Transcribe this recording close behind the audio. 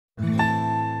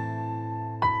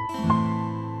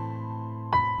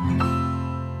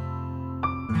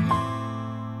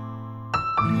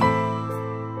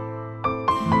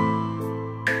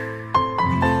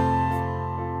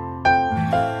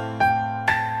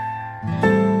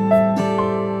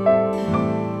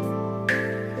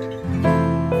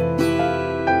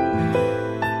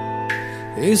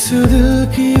इस दिल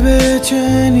की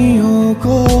बेचैनियों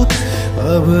को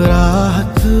अब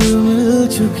राहत मिल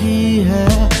चुकी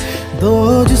है। दो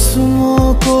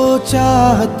जिस्मों को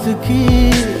चाहत की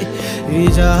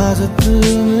इजाजत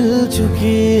मिल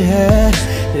चुकी है।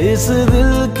 इस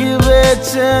दिल की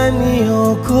बेचैनियों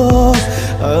को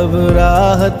अब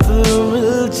राहत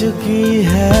मिल चुकी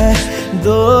है।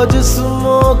 दो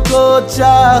जिस्मों को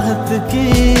चाहत की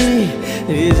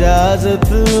इजाजत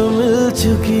मिल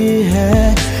चुकी है।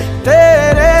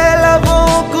 तेरे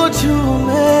लबों को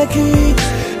छूने की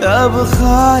अब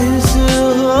ख्वाहिश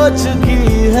हो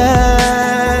चुकी है।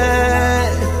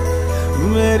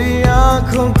 मेरी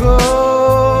आँखों को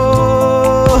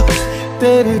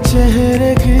तेरे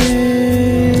चेहरे की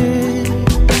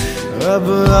अब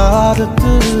आदत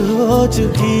हो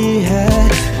चुकी है।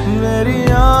 मेरी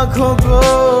आँखों को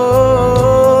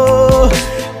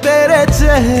तेरे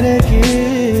चेहरे की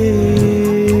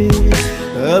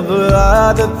अब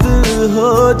आदत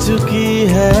हो चुकी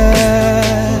है।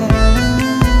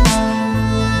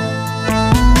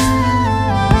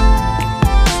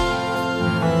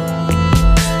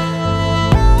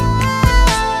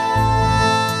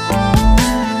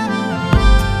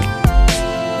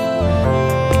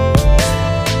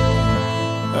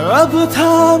 अब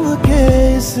थाम के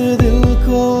इस दिल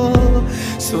को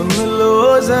सुन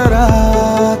लो जरा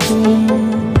तुम,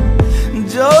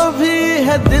 जो भी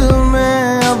है दिल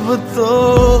में अब तो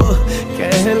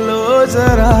कह लो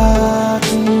जरा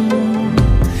तुम।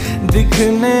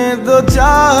 दिखने दो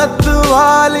चाहत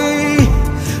वाली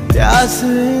प्यास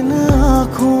इन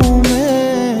आँखों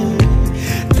में,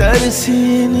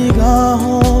 तरसी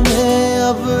निगाहों में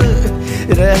अब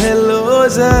रह लो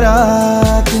जरा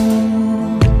तुम।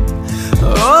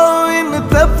 इन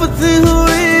तपती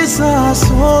हुई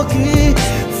सांसों की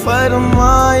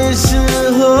फरमाइश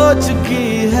हो चुकी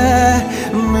है।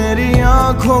 मेरी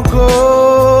आँखों को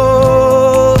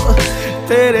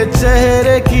तेरे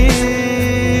चेहरे की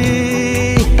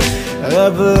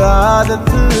अब आदत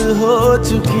हो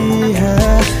चुकी है।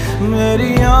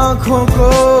 मेरी आँखों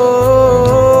को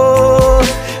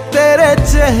तेरे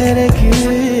चेहरे की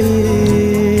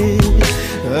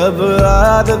अब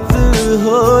आदत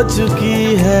हो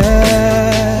चुकी है।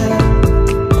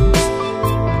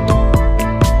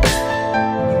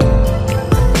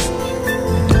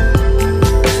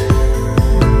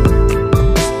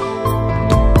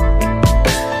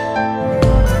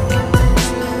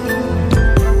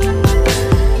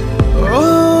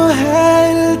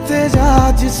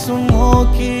 जिस्मों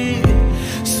की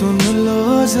सुन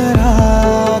लो जरा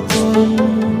तुम,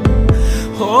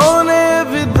 होने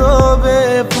भी दो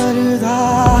बेपर्दा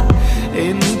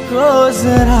इनको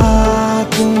जरा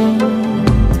तुम।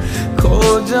 खो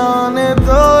जाने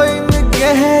दो इन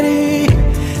गहरी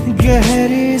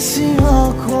गहरी सी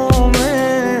आँखों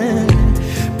में,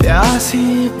 प्यासी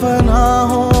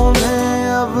पनाहों में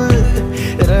अब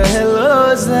रह लो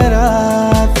जरा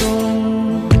तुम।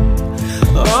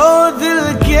 ओ दिल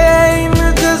के इन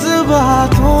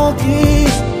जज्बातों की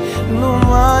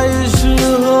नुमाइश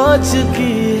हो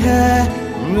चुकी है।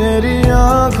 मेरी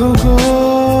आँखों को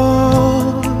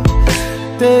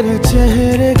तेरे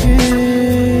चेहरे की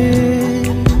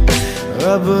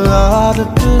अब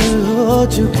आदत हो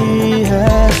चुकी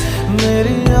है।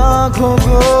 मेरी आँखों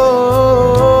को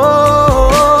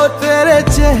तेरे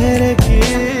चेहरे की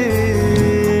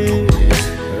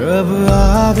अब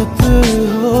आदत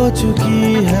हो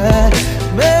चुकी है।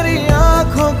 मेरी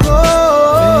आँखों को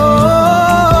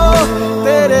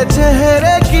तेरे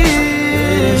चेहरे की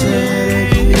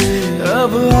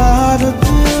अब आदत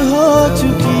हो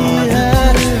चुकी है।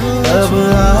 अब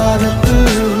आदत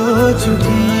हो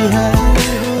चुकी है।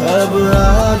 अब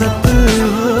आदत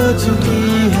हो चुकी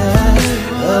है।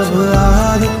 अब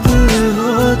आदत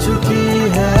हो चुकी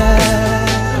है।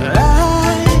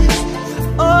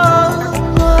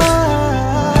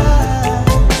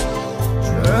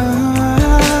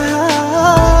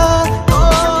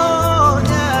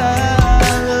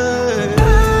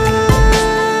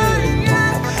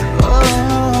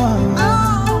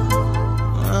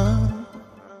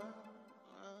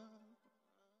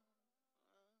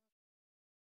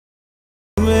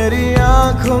 मेरी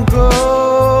आँखों को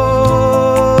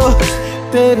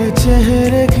तेरे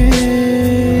चेहरे की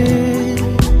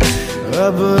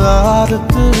अब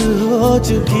आदत हो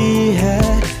चुकी है।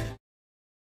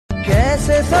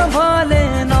 कैसे संभाले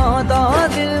नादान